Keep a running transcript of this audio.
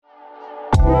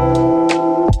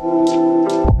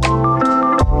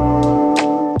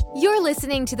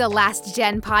listening to the Last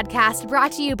Gen podcast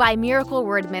brought to you by Miracle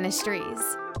Word Ministries.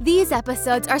 These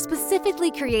episodes are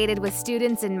specifically created with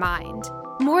students in mind.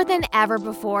 More than ever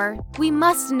before, we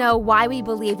must know why we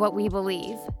believe what we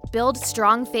believe, build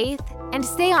strong faith, and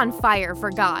stay on fire for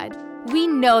God. We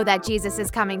know that Jesus is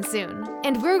coming soon,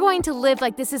 and we're going to live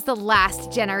like this is the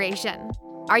last generation.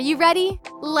 Are you ready?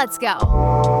 Let's go.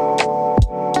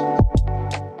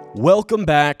 Welcome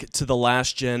back to the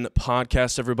Last Gen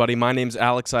podcast, everybody. My name's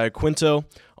Alex Iaquinto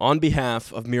on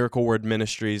behalf of Miracle Word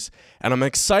Ministries, and I'm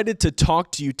excited to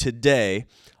talk to you today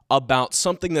about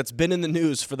something that's been in the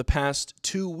news for the past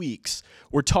 2 weeks.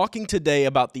 We're talking today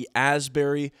about the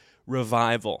ASBURY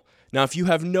revival. Now, if you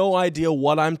have no idea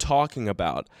what I'm talking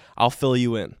about, I'll fill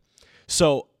you in.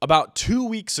 So, about 2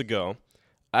 weeks ago,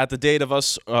 at the date of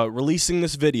us releasing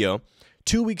this video,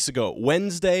 2 weeks ago,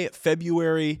 Wednesday,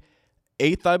 February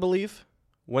 8th, I believe.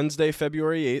 Wednesday,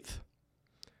 February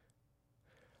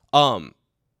 8th.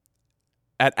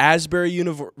 At Asbury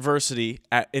University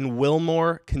in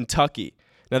Wilmore, Kentucky.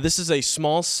 Now, this is a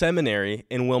small seminary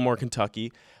in Wilmore,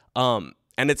 Kentucky. And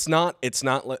it's not,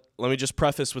 let me just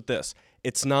preface with this.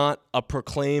 It's not a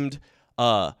proclaimed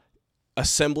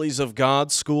Assemblies of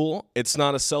God school. It's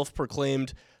not a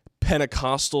self-proclaimed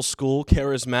Pentecostal school,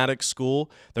 charismatic school.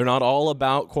 They're not all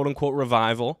about quote-unquote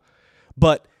revival.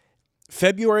 But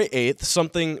February 8th,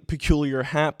 something peculiar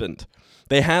happened.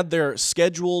 They had their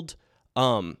scheduled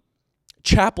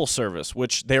chapel service,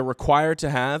 which they're required to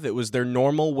have. It was their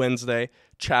normal Wednesday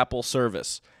chapel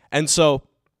service. And so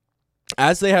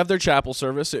as they have their chapel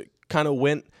service, it kind of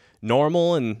went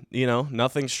normal and,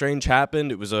 nothing strange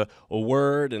happened. It was a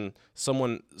word and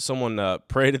someone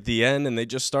prayed at the end and they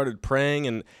just started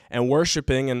praying and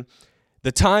worshiping. And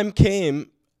the time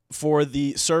came for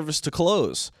the service to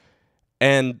close.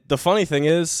 And the funny thing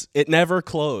is, it never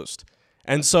closed.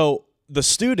 And so the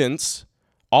students,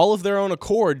 all of their own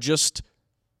accord, just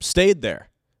stayed there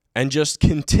and just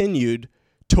continued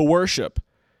to worship.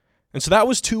 And so that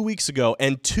was 2 weeks ago.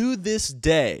 And to this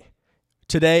day,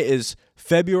 today is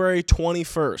February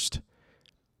 21st,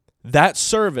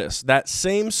 that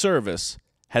same service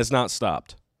has not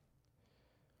stopped.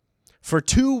 For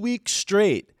 2 weeks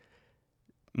straight,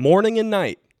 morning and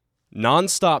night,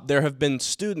 nonstop, there have been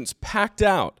students packed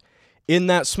out in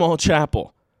that small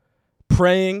chapel,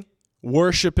 praying,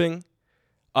 worshiping,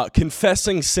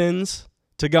 confessing sins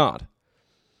to God.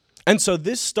 And so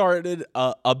this started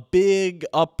a big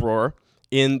uproar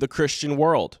in the Christian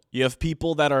world. You have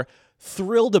people that are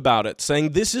thrilled about it, saying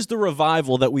this is the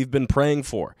revival that we've been praying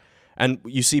for. And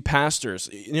you see pastors,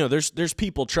 there's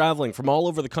people traveling from all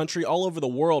over the country, all over the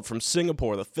world, from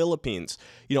Singapore, the Philippines,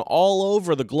 all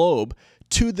over the globe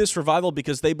to this revival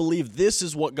because they believe this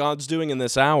is what God's doing in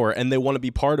this hour and they want to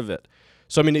be part of it.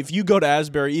 So, if you go to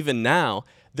Asbury even now,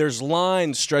 there's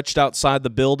lines stretched outside the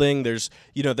building. There's,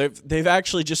 they've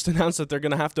actually just announced that they're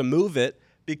going to have to move it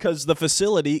because the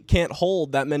facility can't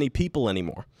hold that many people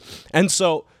anymore. And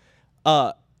so,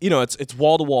 it's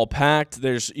wall-to-wall packed.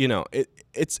 There's,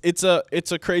 it's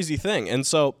a crazy thing. And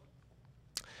so,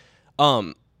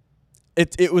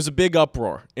 It was a big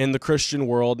uproar in the Christian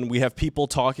world, and we have people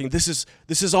talking, this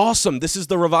is awesome. This is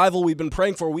the revival we've been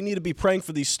praying for. We need to be praying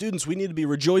for these students. We need to be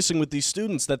rejoicing with these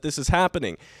students that this is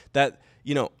happening, that,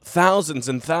 thousands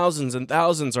and thousands and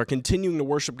thousands are continuing to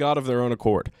worship God of their own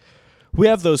accord. We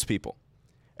have those people.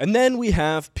 And then we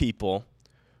have people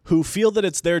who feel that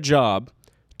it's their job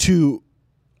to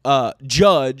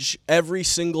judge every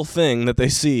single thing that they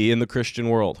see in the Christian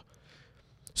world.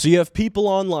 So you have people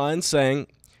online saying,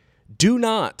 do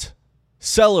not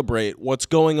celebrate what's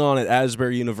going on at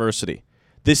Asbury University.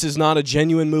 This is not a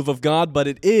genuine move of God, but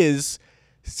it is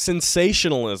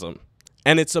sensationalism,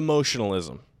 and it's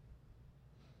emotionalism.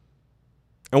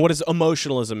 And what does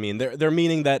emotionalism mean? They're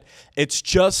meaning that it's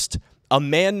just a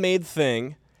man-made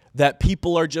thing that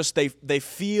people are just, they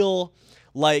feel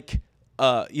like,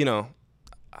 they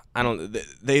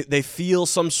feel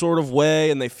some sort of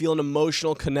way and they feel an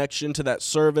emotional connection to that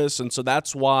service. And so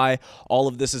that's why all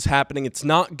of this is happening. It's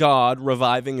not God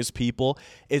reviving his people.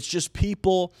 It's just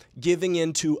people giving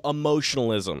into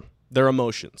emotionalism, their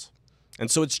emotions.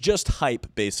 And so it's just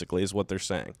hype, basically, is what they're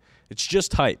saying. It's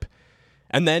just hype.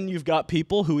 And then you've got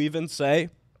people who even say,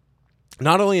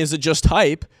 not only is it just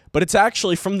hype, but it's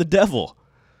actually from the devil.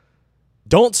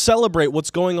 Don't celebrate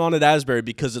what's going on at Asbury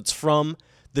because it's from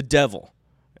the devil.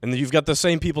 And then you've got the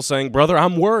same people saying, brother,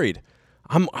 I'm worried.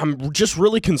 I'm just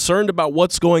really concerned about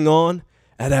what's going on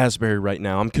at Asbury right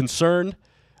now. I'm concerned.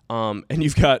 And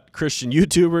you've got Christian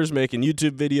YouTubers making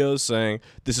YouTube videos saying,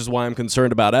 this is why I'm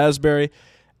concerned about Asbury.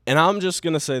 And I'm just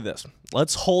going to say this.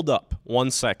 Let's hold up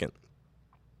 1 second.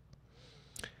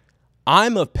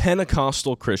 I'm a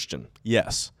Pentecostal Christian,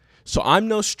 yes. So I'm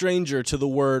no stranger to the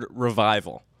word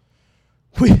revival.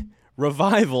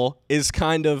 Revival is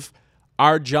kind of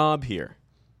our job here.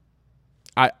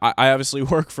 I obviously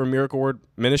work for Miracle Word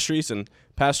Ministries, and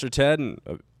Pastor Ted, and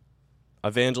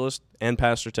evangelist, and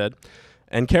Pastor Ted,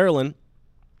 and Carolyn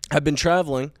have been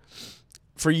traveling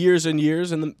for years and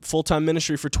years in the full-time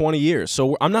ministry for 20 years.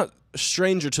 So I'm not a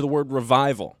stranger to the word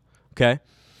revival, okay?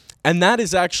 And that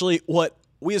is actually what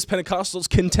we as Pentecostals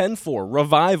contend for,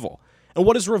 revival. And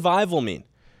what does revival mean?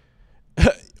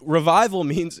 Revival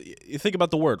means, you think about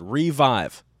the word,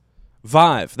 revive.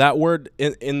 Vive, that word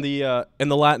in the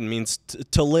Latin means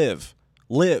to live,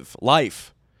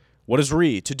 life. What is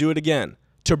to do it again,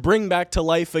 to bring back to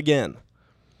life again.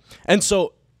 And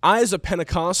so I, as a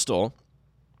Pentecostal,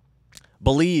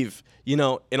 believe, in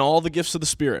all the gifts of the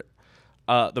Spirit,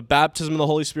 the baptism of the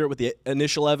Holy Spirit with the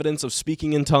initial evidence of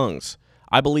speaking in tongues.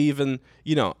 I believe in,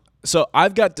 so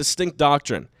I've got distinct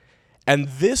doctrine. And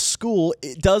this school,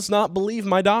 it does not believe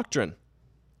my doctrine.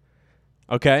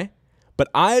 Okay? But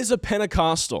I, as a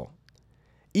Pentecostal,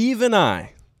 even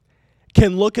I,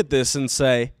 can look at this and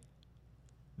say,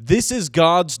 this is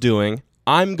God's doing.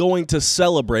 I'm going to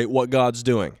celebrate what God's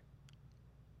doing.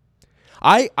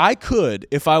 I could,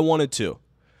 if I wanted to,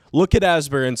 look at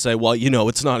Asbury and say, well,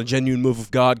 it's not a genuine move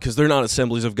of God because they're not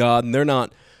Assemblies of God, and they're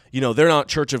not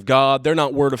Church of God. They're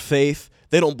not Word of Faith.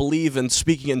 They don't believe in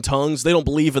speaking in tongues. They don't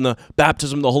believe in the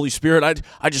baptism of the Holy Spirit.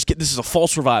 I just get this is a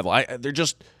false revival. I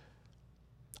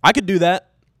could do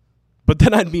that, but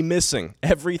then I'd be missing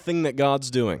everything that God's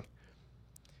doing.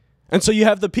 And so you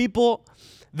have the people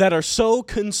that are so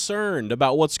concerned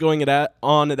about what's going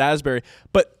on at Asbury,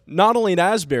 but not only at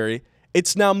Asbury,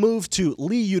 it's now moved to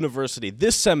Lee University,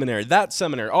 this seminary, that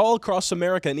seminary, all across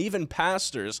America, and even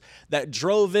pastors that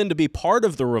drove in to be part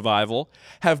of the revival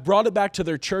have brought it back to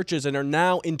their churches and are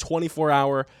now in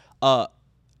 24-hour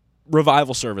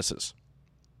revival services.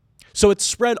 So it's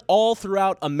spread all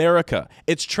throughout America.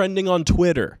 It's trending on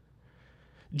Twitter.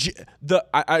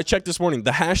 I checked this morning.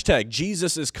 The hashtag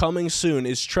Jesus is coming soon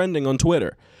is trending on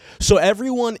Twitter. So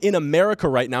everyone in America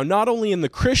right now, not only in the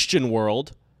Christian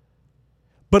world,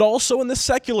 but also in the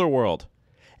secular world,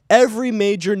 every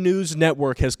major news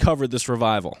network has covered this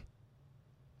revival.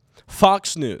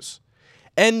 Fox News,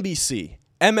 NBC,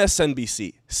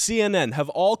 MSNBC, CNN have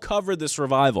all covered this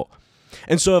revival.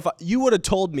 And so if you would have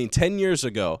told me 10 years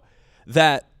ago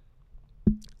that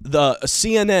the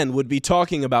CNN would be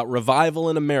talking about revival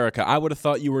in America, I would have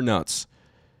thought you were nuts.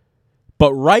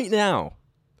 But right now,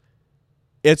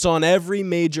 it's on every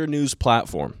major news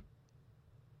platform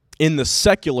in the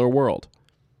secular world.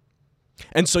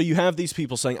 And so you have these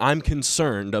people saying, I'm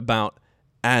concerned about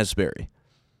Asbury.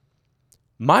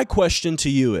 My question to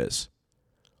you is,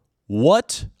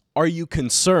 what are you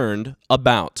concerned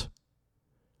about?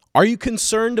 Are you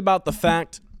concerned about the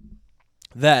fact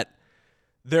that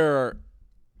there are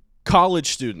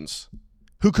college students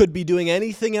who could be doing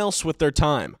anything else with their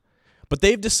time, but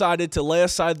they've decided to lay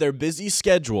aside their busy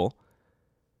schedule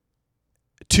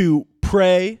to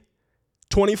pray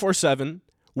 24/7,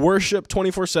 worship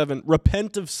 24/7,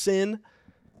 repent of sin,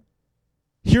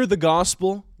 hear the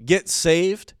gospel, get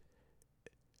saved?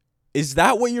 Is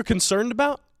that what you're concerned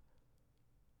about?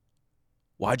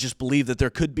 Well, I just believe that there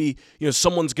could be,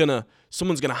 someone's gonna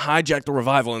hijack the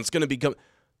revival and it's gonna become.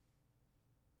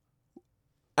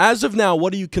 As of now,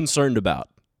 what are you concerned about?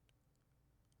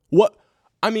 It's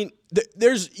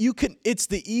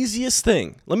the easiest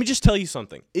thing. Let me just tell you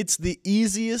something. It's the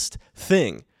easiest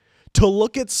thing to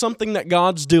look at something that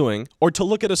God's doing, or to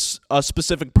look at a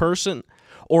specific person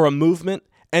or a movement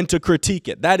and to critique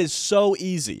it. That is so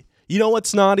easy. You know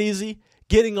what's not easy?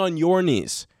 Getting on your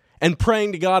knees and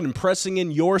praying to God and pressing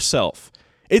in yourself.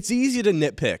 It's easy to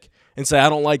nitpick and say, I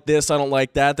don't like this, I don't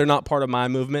like that, they're not part of my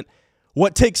movement.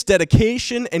 What takes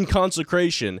dedication and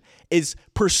consecration is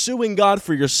pursuing God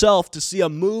for yourself to see a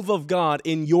move of God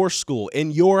in your school,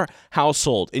 in your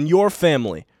household, in your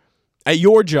family, at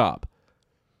your job.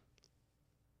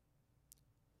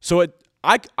 So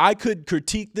I could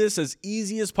critique this as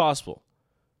easy as possible.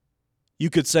 You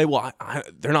could say, well,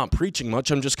 they're not preaching much.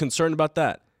 I'm just concerned about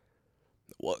that.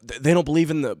 Well, they don't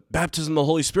believe in the baptism of the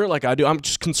Holy Spirit like I do. I'm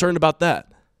just concerned about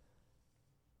that.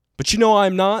 But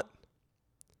I'm not.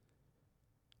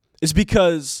 It's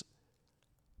because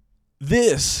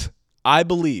this, I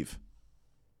believe,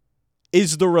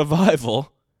 is the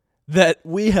revival that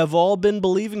we have all been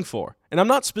believing for. And I'm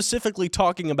not specifically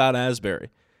talking about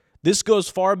Asbury. This goes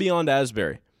far beyond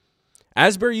Asbury.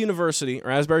 Asbury University,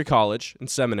 or Asbury College and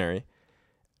Seminary,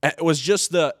 was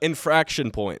just the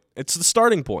infraction point. It's the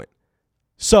starting point.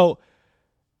 So,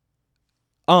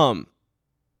 I'm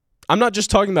I'm not just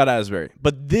talking about Asbury,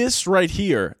 but this right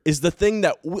here is the thing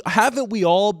that, haven't we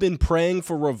all been praying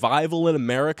for revival in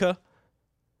America?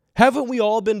 Haven't we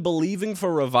all been believing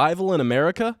for revival in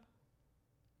America?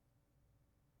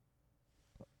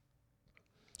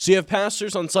 So you have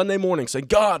pastors on Sunday morning saying,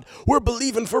 God, we're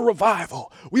believing for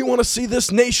revival. We want to see this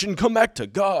nation come back to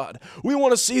God. We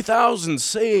want to see thousands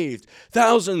saved,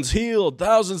 thousands healed,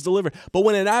 thousands delivered. But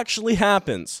when it actually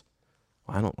happens,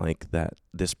 I don't like that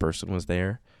this person was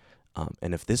there.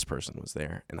 And if this person was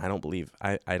there, and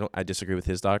I disagree with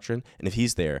his doctrine, and if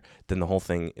he's there, then the whole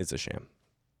thing is a sham.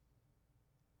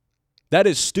 That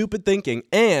is stupid thinking,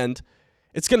 and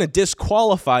it's going to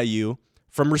disqualify you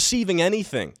from receiving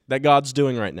anything that God's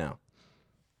doing right now.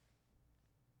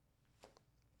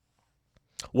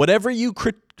 Whatever you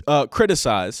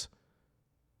criticize,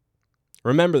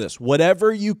 remember this,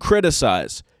 whatever you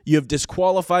criticize, you have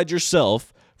disqualified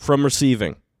yourself from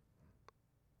receiving.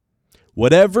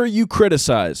 Whatever you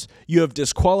criticize, you have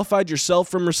disqualified yourself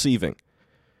from receiving.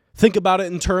 Think about it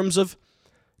in terms of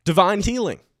divine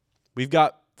healing. We've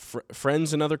got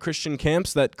friends in other Christian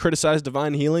camps that criticize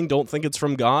divine healing, don't think it's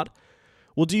from God.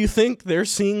 Well, do you think they're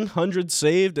seeing hundreds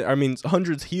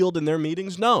healed in their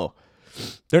meetings? No.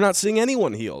 They're not seeing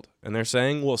anyone healed. And they're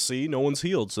saying, well, see, no one's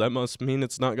healed, so that must mean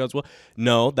it's not God's will.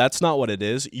 No, that's not what it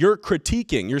is. You're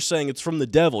critiquing. You're saying it's from the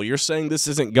devil. You're saying this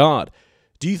isn't God.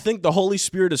 Do you think the Holy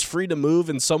Spirit is free to move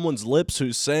in someone's lips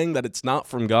who's saying that it's not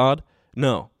from God?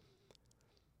 No.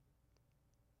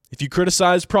 If you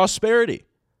criticize prosperity,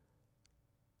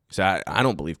 you say, I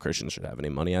don't believe Christians should have any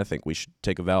money. I think we should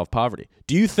take a vow of poverty.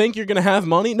 Do you think you're going to have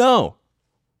money? No.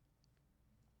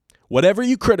 Whatever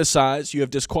you criticize, you have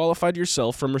disqualified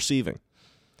yourself from receiving.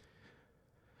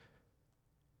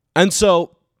 And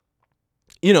so,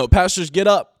 pastors get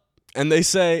up and they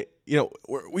say,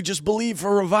 we just believe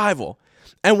for revival.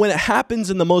 And when it happens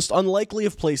in the most unlikely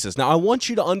of places, now I want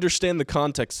you to understand the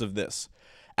context of this.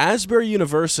 Asbury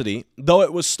University, though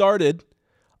it was started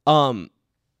from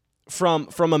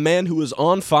a man who was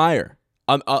on fire,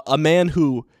 a man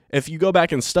who, if you go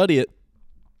back and study it,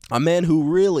 a man who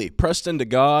really pressed into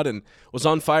God and was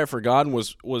on fire for God and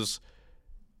was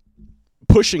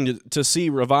pushing to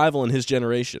see revival in his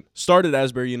generation, started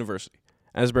Asbury University,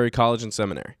 Asbury College and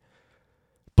Seminary.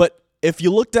 But if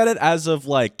you looked at it as of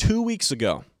like 2 weeks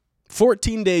ago,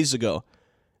 14 days ago,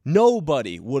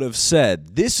 nobody would have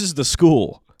said, this is the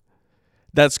school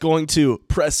that's going to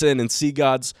press in and see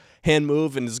God's hand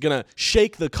move and is going to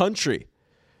shake the country.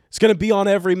 It's going to be on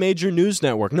every major news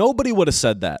network. Nobody would have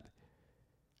said that.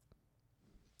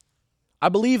 I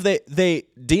believe they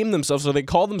deem themselves, or they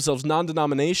call themselves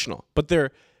non-denominational, but they're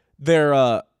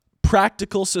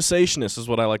practical cessationists is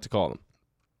what I like to call them,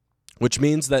 which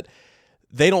means that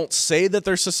they don't say that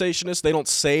they're cessationists. They don't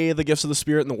say the gifts of the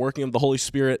Spirit and the working of the Holy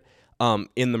Spirit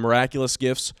in the miraculous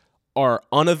gifts are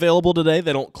unavailable today.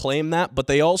 They don't claim that, but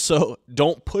they also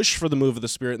don't push for the move of the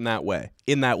Spirit in that way.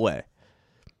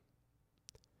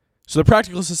 So they're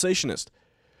practical cessationists.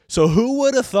 So who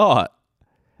would have thought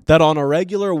that on a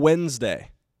regular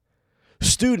Wednesday,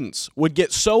 students would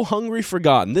get so hungry for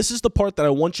God, and this is the part that I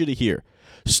want you to hear.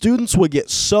 Students would get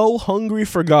so hungry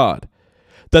for God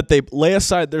that they lay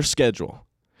aside their schedule,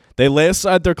 they lay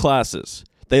aside their classes,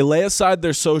 they lay aside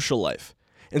their social life,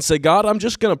 and say, God, I'm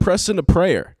just going to press into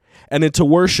prayer and into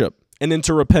worship and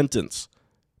into repentance.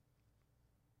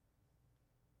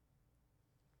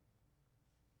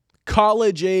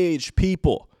 College-age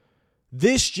people,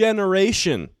 this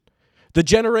generation, the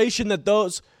generation that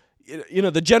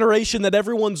the generation that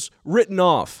everyone's written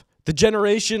off, the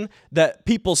generation that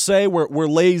people say we're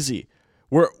lazy,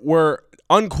 we're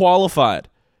unqualified,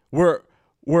 we're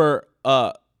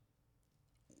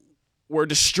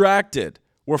distracted,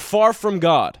 we're far from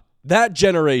God. That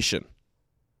generation,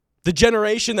 the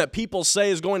generation that people say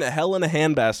is going to hell in a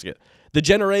handbasket, the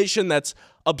generation that's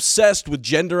obsessed with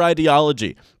gender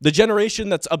ideology, the generation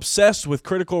that's obsessed with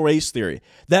critical race theory,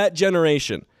 that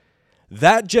generation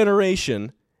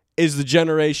is the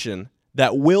generation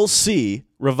that will see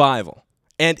revival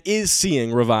and is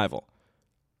seeing revival.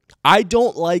 I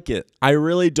don't like it. I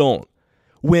really don't.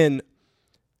 When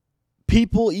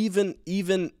people even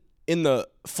in the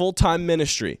full-time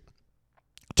ministry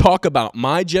talk about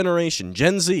my generation,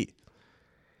 Gen Z,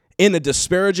 in a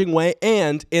disparaging way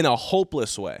and in a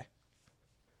hopeless way.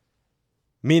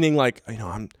 Meaning like,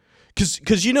 because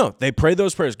they pray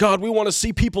those prayers. God, we want to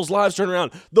see people's lives turn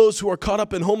around. Those who are caught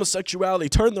up in homosexuality,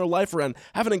 turn their life around,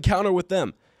 have an encounter with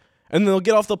them. And they'll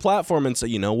get off the platform and say,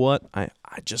 you know what?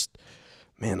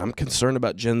 I'm concerned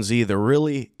about Gen Z. They're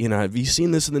really, have you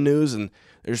seen this in the news? And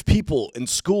there's people in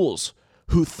schools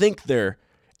who think they're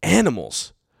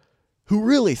animals, who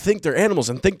really think they're animals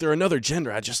and think they're another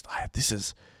gender. This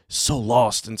is so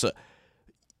lost. And so,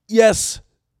 yes,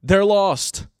 they're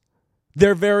lost.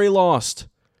 They're very lost.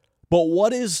 But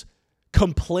what is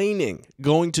complaining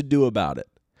going to do about it?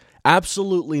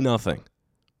 Absolutely nothing.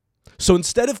 So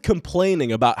instead of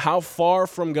complaining about how far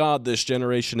from God this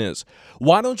generation is,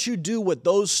 why don't you do what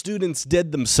those students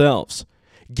did themselves?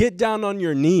 Get down on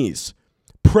your knees,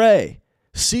 pray,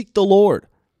 seek the Lord,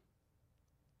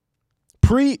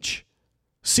 preach,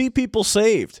 see people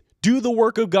saved, do the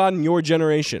work of God in your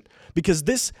generation. Because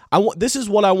this is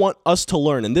what I want us to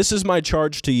learn, and this is my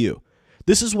charge to you.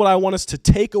 This is what I want us to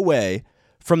take away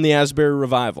from the Asbury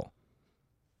revival.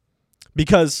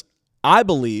 Because I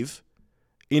believe,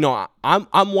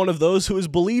 I'm one of those who is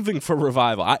believing for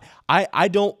revival. I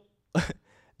don't,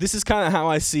 this is kind of how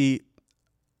I see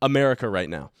America right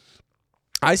now.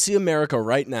 I see America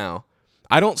right now.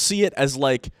 I don't see it as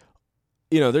like,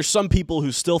 there's some people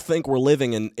who still think we're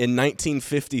living in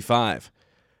 1955,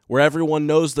 where everyone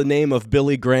knows the name of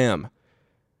Billy Graham.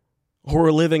 Or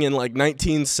we're living in like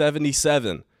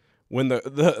 1977, when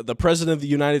the President of the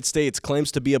United States claims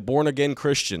to be a born-again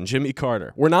Christian, Jimmy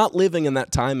Carter. We're not living in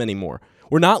that time anymore.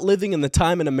 We're not living in the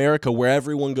time in America where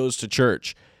everyone goes to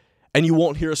church and you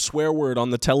won't hear a swear word on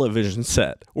the television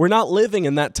set. We're not living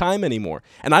in that time anymore.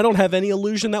 And I don't have any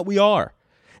illusion that we are.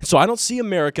 So I don't see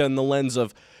America in the lens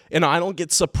of, I don't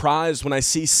get surprised when I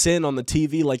see sin on the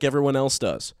TV like everyone else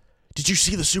does. Did you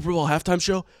see the Super Bowl halftime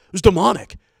show? It was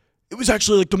demonic. It was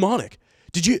actually like demonic.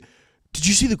 Did you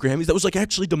see the Grammys? That was like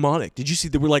actually demonic. Did you see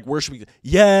they were like worshiping?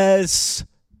 Yes.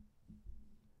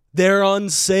 They're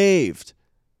unsaved.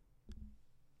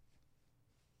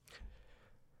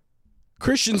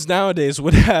 Christians nowadays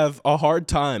would have a hard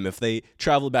time if they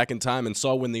traveled back in time and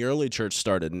saw when the early church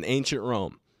started in ancient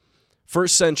Rome.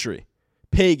 First century,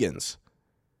 pagans,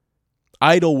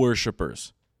 idol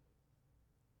worshipers,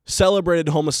 celebrated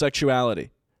homosexuality.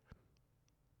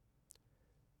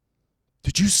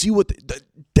 Did you see what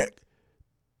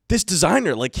this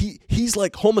designer, like he's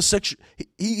like homosexual,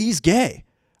 he's gay.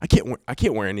 I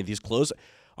can't wear any of these clothes.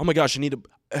 Oh my gosh, I need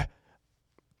to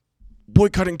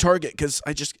boycotting Target because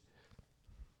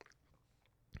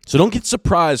So don't get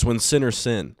surprised when sinners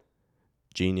sin.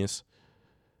 Genius.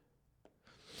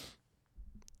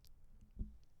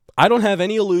 I don't have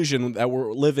any illusion that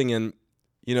we're living in,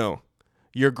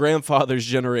 your grandfather's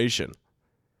generation.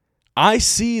 I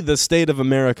see the state of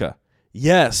America.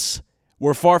 Yes,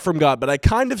 we're far from God, but I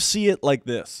kind of see it like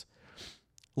this.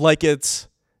 Like it's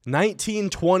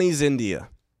 1920s India.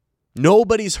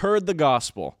 Nobody's heard the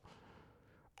gospel.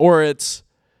 Or it's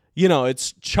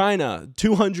China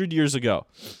 200 years ago.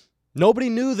 Nobody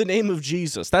knew the name of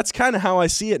Jesus. That's kind of how I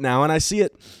see it now, and I see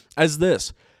it as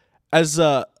this. As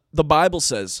the Bible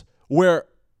says, where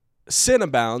sin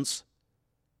abounds,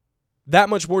 that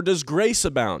much more does grace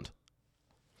abound.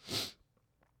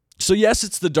 So yes,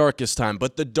 it's the darkest time,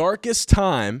 but the darkest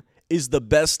time is the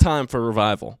best time for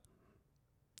revival.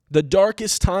 The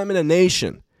darkest time in a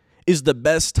nation is the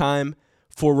best time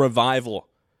for revival.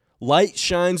 Light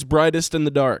shines brightest in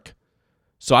the dark.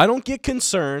 So I don't get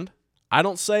concerned. I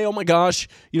don't say, oh my gosh,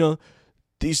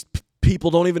 these people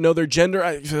don't even know their gender.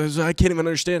 I can't even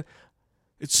understand.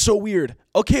 It's so weird.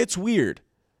 Okay, it's weird.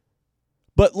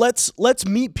 But let's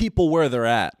meet people where they're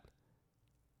at.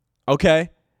 Okay?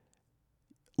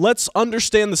 Let's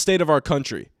understand the state of our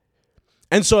country.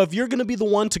 And so if you're going to be the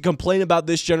one to complain about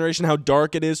this generation, how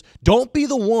dark it is, don't be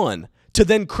the one to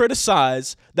then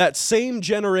criticize that same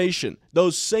generation,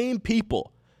 those same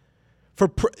people,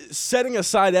 for setting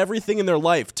aside everything in their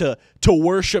life to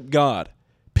worship God.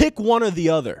 Pick one or the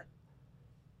other.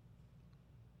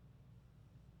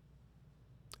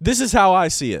 This is how I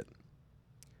see it.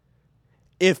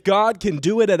 If God can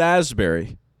do it at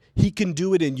Asbury, he can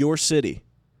do it in your city.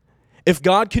 If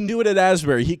God can do it at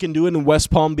Asbury, he can do it in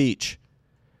West Palm Beach,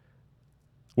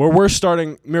 where we're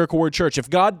starting Miracle Word Church. If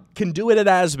God can do it at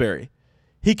Asbury,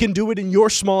 he can do it in your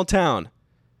small town.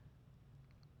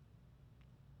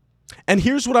 And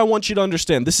here's what I want you to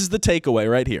understand. This is the takeaway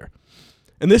right here.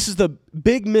 And this is the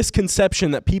big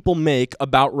misconception that people make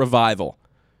about revival.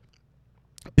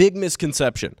 Big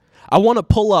misconception. I want to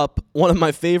pull up one of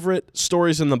my favorite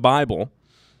stories in the Bible.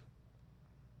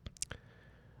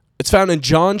 It's found in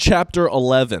John chapter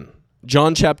 11.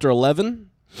 John chapter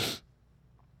 11.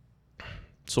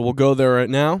 So we'll go there right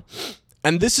now.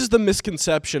 And this is the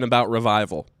misconception about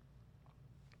revival.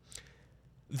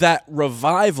 That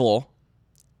revival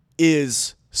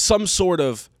is some sort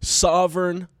of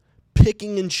sovereign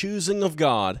picking and choosing of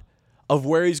God of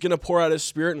where he's going to pour out his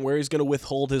Spirit and where he's going to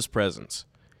withhold his presence.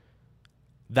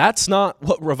 That's not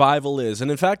what revival is. And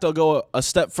in fact, I'll go a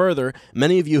step further.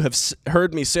 Many of you have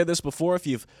heard me say this before. If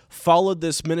you've followed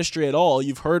this ministry at all,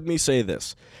 you've heard me say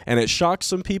this. And it shocks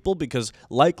some people because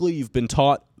likely you've been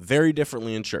taught very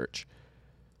differently in church.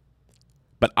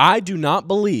 But I do not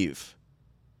believe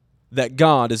that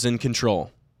God is in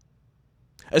control.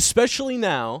 Especially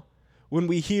now when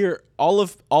we hear all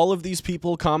of these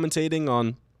people commentating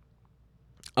on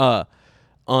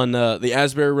the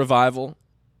Asbury revival.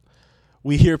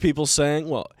 We hear people saying,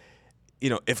 well,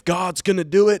 if God's going to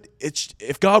do it,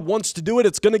 if God wants to do it,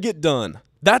 it's going to get done.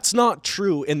 That's not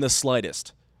true in the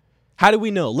slightest. How do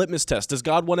we know? Litmus test. Does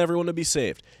God want everyone to be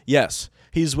saved? Yes.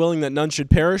 He's willing that none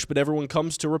should perish, but everyone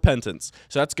comes to repentance.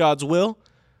 So that's God's will.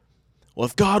 Well,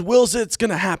 if God wills it, it's going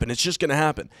to happen. It's just going to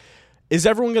happen. Is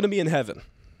everyone going to be in heaven?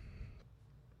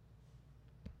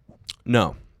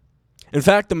 No. In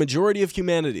fact, the majority of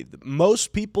humanity,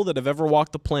 most people that have ever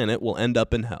walked the planet will end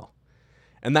up in hell.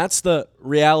 And that's the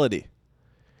reality.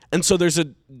 And so there's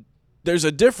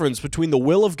a difference between the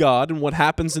will of God and what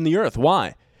happens in the earth.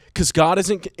 Why? Because God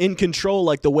isn't in control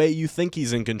like the way you think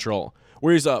he's in control.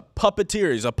 Where he's a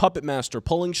puppeteer, he's a puppet master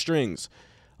pulling strings.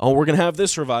 Oh, we're going to have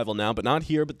this revival now, but not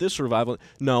here, but this revival.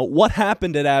 No, what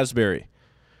happened at Asbury?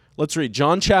 Let's read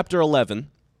John chapter 11.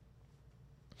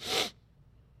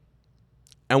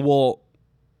 And we'll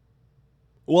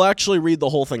actually read the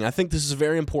whole thing. I think this is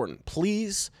very important.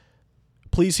 Please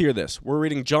hear this. We're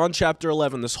reading John chapter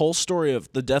 11, this whole story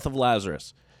of the death of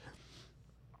Lazarus.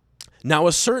 Now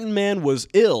a certain man was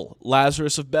ill,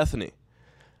 Lazarus of Bethany,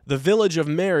 the village of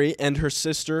Mary and her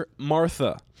sister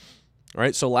Martha. All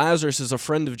right, so Lazarus is a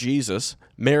friend of Jesus.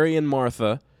 Mary and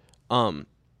Martha are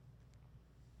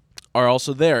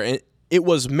also there. And it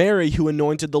was Mary who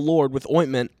anointed the Lord with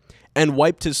ointment and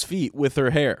wiped his feet with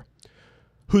her hair,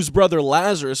 whose brother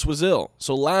Lazarus was ill.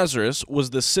 So Lazarus was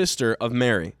the sister of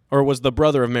Mary, or was the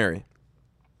brother of Mary.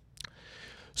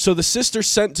 So the sister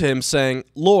sent to him, saying,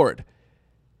 Lord,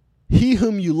 he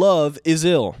whom you love is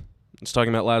ill. It's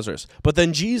talking about Lazarus. But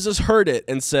then Jesus heard it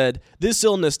and said, this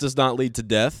illness does not lead to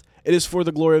death. It is for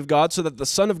the glory of God, so that the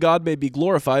Son of God may be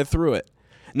glorified through it.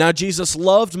 Now Jesus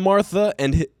loved Martha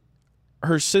and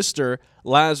her sister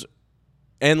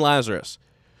and Lazarus.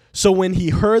 So when he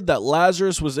heard that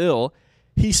Lazarus was ill,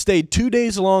 he stayed 2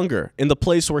 days longer in the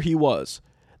place where he was.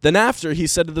 Then after he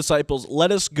said to the disciples,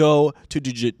 let us go to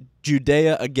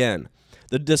Judea again.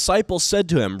 The disciples said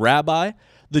to him, Rabbi,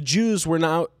 the Jews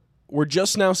were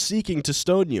just now seeking to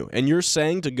stone you, and you're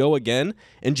saying to go again?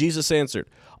 And Jesus answered,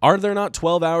 are there not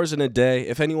 12 hours in a day?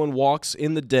 If anyone walks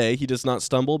in the day, he does not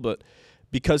stumble, but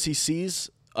because he sees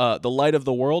the light of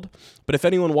the world. But if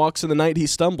anyone walks in the night, he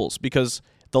stumbles, because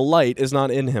the light is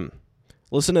not in him.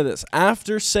 Listen to this.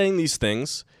 After saying these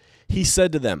things, he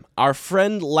said to them, our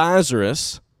friend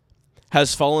Lazarus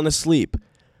has fallen asleep,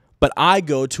 but I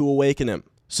go to awaken him.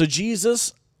 So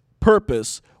Jesus'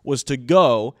 purpose was to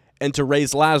go and to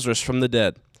raise Lazarus from the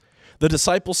dead. The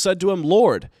disciples said to him,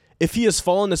 Lord, if he has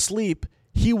fallen asleep,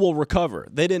 he will recover.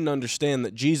 They didn't understand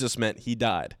that Jesus meant he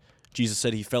died. Jesus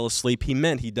said he fell asleep. He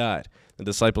meant he died. The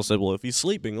disciples said, well, if he's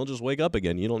sleeping, he'll just wake up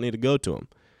again. You don't need to go to him.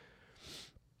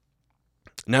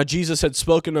 Now Jesus had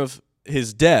spoken of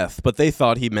his death, but they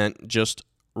thought he meant just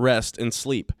rest and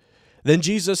sleep. Then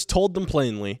Jesus told them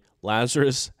plainly,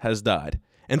 Lazarus has died.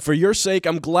 And for your sake,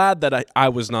 I'm glad that I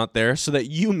was not there, so that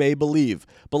you may believe.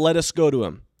 But let us go to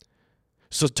him.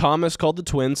 So Thomas, called the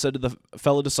twin, said to the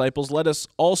fellow disciples, let us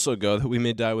also go, that we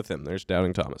may die with him. There's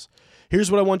doubting Thomas. Here's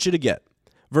what I want you to get.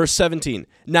 Verse 17.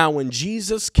 Now when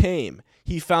Jesus came,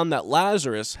 he found that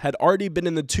Lazarus had already been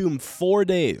in the tomb 4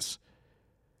 days.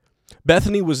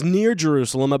 Bethany was near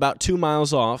Jerusalem, about 2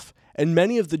 miles off, and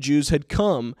many of the Jews had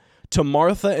come to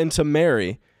Martha and to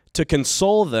Mary to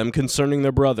console them concerning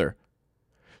their brother.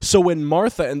 So when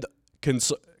Martha and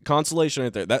consolation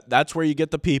right there, that's where you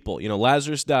get the people.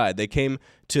 Lazarus died. They came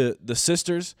to the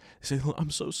sisters. They said, I'm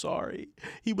so sorry.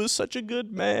 He was such a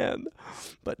good man,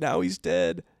 but now he's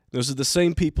dead. Those are the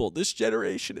same people. This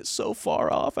generation is so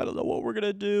far off. I don't know what we're going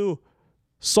to do.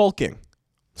 Sulking.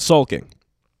 So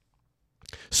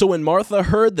when Martha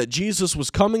heard that Jesus was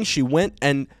coming, she went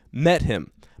and met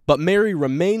him. But Mary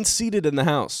remained seated in the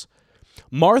house.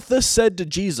 Martha said to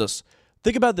Jesus,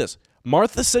 think about this.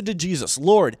 Martha said to Jesus,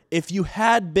 Lord, if you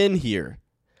had been here,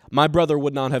 my brother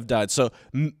would not have died. So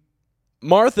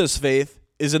Martha's faith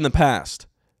is in the past,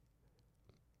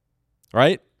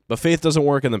 right? But faith doesn't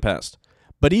work in the past.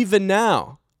 But even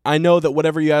now, I know that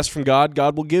whatever you ask from God,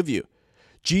 God will give you.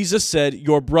 Jesus said,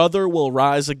 your brother will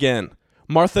rise again.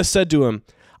 Martha said to him,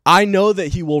 I know that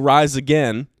he will rise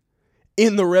again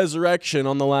in the resurrection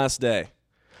on the last day.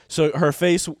 So her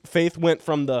faith went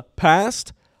from the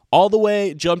past all the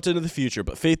way jumped into the future,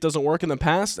 but faith doesn't work in the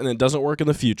past and it doesn't work in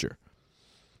the future.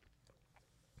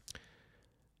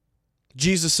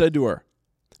 Jesus said to her,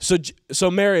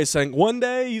 so Mary is saying, one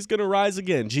day he's going to rise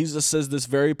again. Jesus says this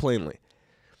very plainly.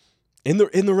 In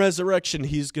the resurrection,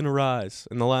 he's going to rise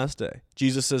in the last day.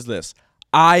 Jesus says this,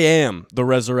 I am the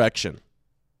resurrection.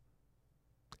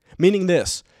 Meaning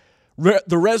this,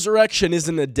 the resurrection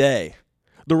isn't a day.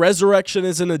 The resurrection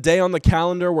isn't a day on the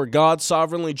calendar where God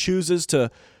sovereignly chooses to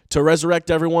resurrect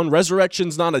everyone.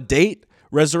 Resurrection's not a date.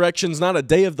 Resurrection's not a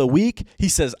day of the week. He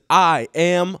says, I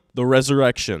am the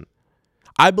resurrection.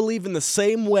 I believe in the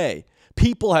same way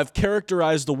people have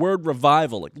characterized the word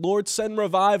revival. Like, Lord, send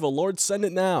revival. Lord, send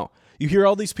it now. You hear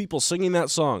all these people singing that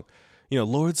song.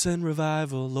 Lord, send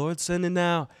revival. Lord, send it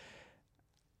now.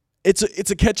 It's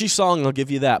a catchy song, I'll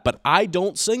give you that. But I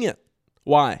don't sing it.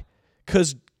 Why?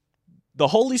 Because the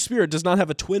Holy Spirit does not have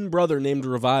a twin brother named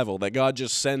revival that God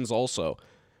just sends also.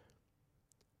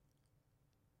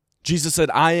 Jesus said,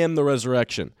 I am the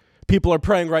resurrection. People are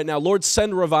praying right now, Lord,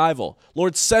 send revival.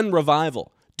 Lord, send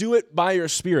revival. Do it by your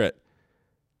Spirit.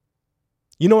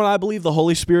 You know what I believe the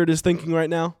Holy Spirit is thinking right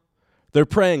now? They're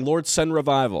praying, Lord, send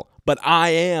revival. But I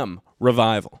am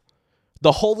revival.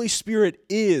 The Holy Spirit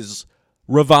is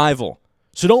revival.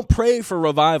 So don't pray for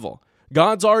revival.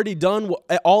 God's already done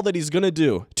all that he's going to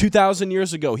do. 2,000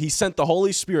 years ago, he sent the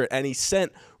Holy Spirit and he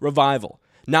sent revival.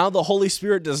 Now the Holy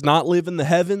Spirit does not live in the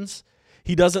heavens.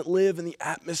 He doesn't live in the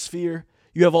atmosphere.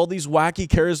 You have all these wacky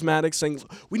charismatics saying,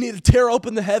 we need to tear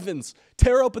open the heavens.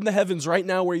 Tear open the heavens right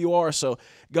now where you are so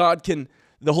the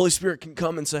Holy Spirit can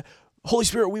come and say, Holy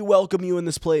Spirit, we welcome you in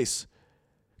this place.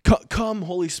 Come,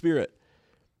 Holy Spirit.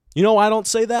 You know why I don't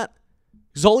say that?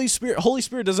 Because Holy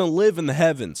Spirit doesn't live in the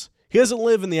heavens. He doesn't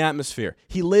live in the atmosphere.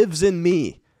 He lives in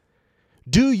me.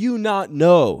 Do you not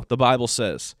know, the Bible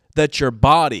says, that your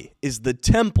body is the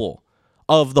temple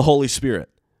of the Holy Spirit?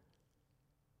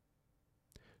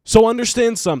 So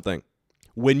understand something.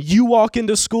 When you walk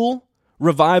into school,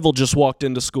 revival just walked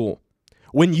into school.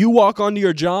 When you walk onto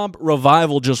your job,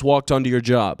 revival just walked onto your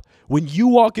job. When you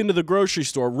walk into the grocery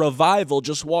store, revival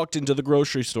just walked into the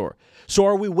grocery store. So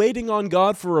are we waiting on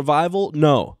God for revival?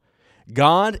 No.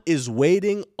 God is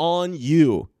waiting on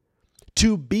you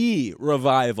to be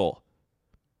revival.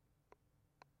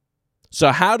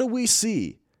 So how do we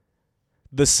see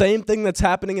the same thing that's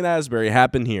happening in Asbury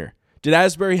happen here? Did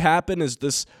Asbury happen as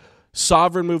this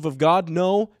sovereign move of God?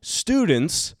 No.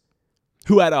 Students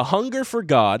who had a hunger for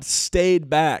God stayed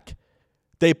back.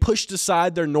 They pushed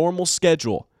aside their normal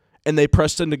schedule and they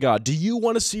pressed into God. Do you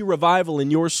want to see revival in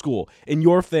your school, in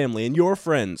your family, in your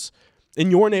friends,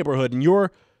 in your neighborhood, in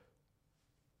your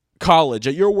college,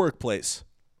 at your workplace?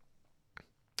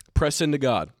 Press into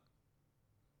God.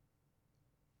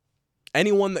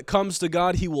 Anyone that comes to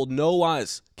God, he will no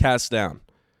wise cast down.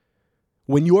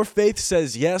 When your faith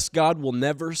says yes, God will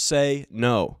never say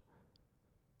no.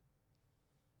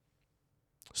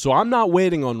 So I'm not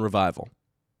waiting on revival.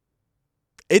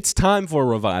 It's time for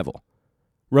revival.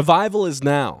 Revival is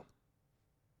now.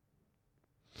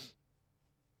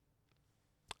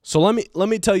 So let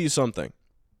me tell you something.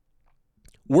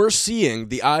 We're seeing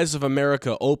the eyes of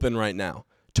America open right now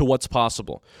to what's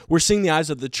possible. We're seeing the eyes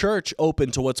of the church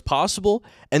open to what's possible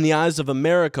and the eyes of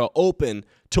America open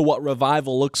to what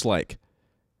revival looks like.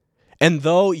 And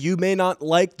though you may not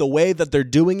like the way that they're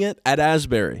doing it at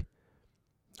Asbury,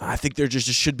 I think there just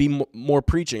should be more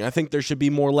preaching. I think there should be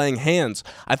more laying hands.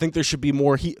 I think there should be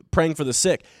more praying for the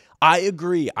sick. I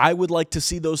agree. I would like to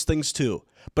see those things too.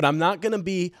 But I'm not going to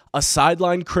be a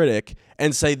sideline critic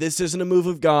and say this isn't a move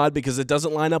of God because it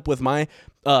doesn't line up with my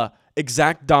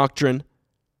exact doctrine.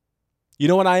 You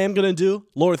know what I am going to do?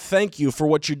 Lord, thank you for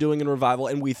what you're doing in revival,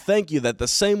 and we thank you that the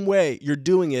same way you're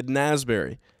doing it in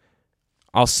Asbury,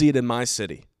 I'll see it in my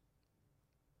city.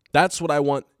 That's what I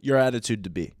want your attitude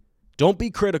to be. Don't be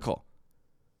critical.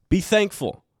 Be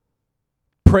thankful.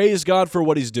 Praise God for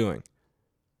what he's doing.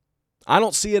 I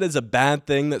don't see it as a bad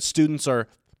thing that students are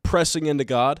pressing into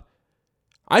God.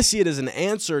 I see it as an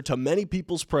answer to many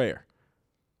people's prayer.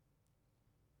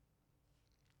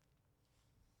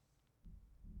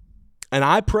 And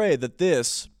I pray that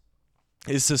this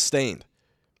is sustained.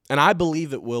 And I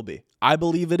believe it will be. I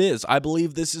believe it is. I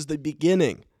believe this is the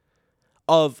beginning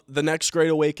of the next great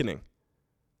awakening.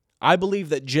 I believe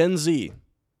that Gen Z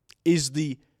is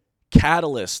the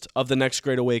catalyst of the next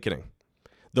great awakening.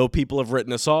 Though people have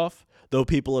written us off, though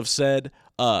people have said,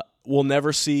 we'll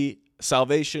never see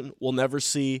salvation, we'll never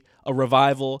see a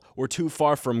revival, we're too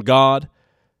far from God,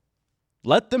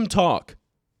 let them talk.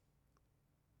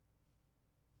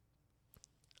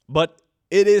 But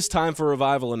it is time for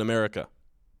revival in America.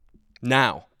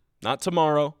 Now, not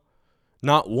tomorrow,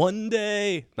 Not one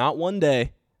day. Not one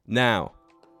day. Now.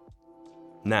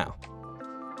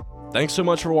 Thanks so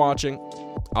much for watching.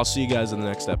 I'll see you guys in the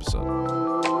next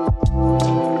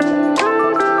episode.